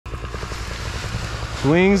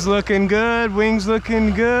Wings looking good, wings looking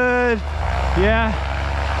good. Yeah,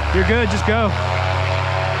 you're good, just go.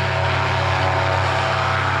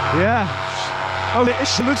 Yeah. Oh,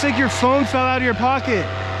 it looks like your phone fell out of your pocket.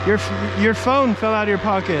 Your phone fell out of your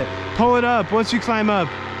pocket. Pull it up once you climb up.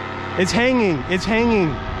 It's hanging, it's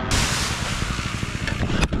hanging.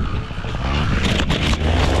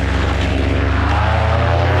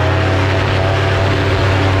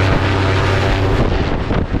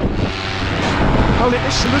 Oh, it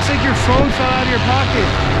looks like your phone fell out of your pocket.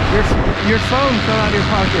 Your phone fell out of your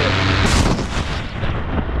pocket.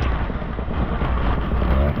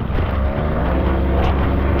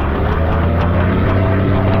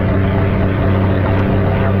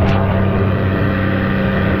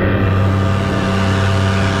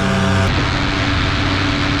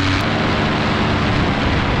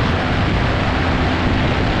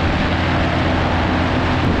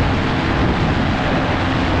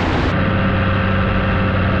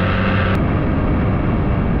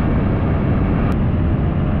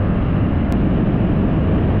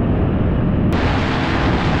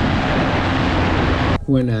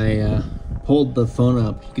 When I pulled the phone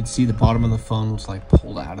up, you could see the bottom of the phone was like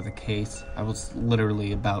pulled out of the case. I was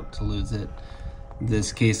literally about to lose it.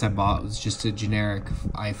 This case I bought was just a generic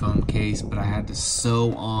iPhone case, but I had to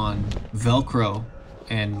sew on Velcro,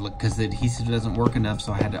 and because the adhesive doesn't work enough,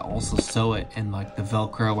 so I had to also sew it. And like the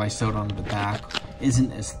Velcro I sewed onto the back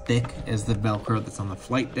isn't as thick as the Velcro that's on the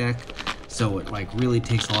flight deck, so it like really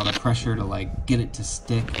takes a lot of pressure to like get it to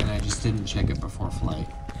stick, and I just didn't check it before flight.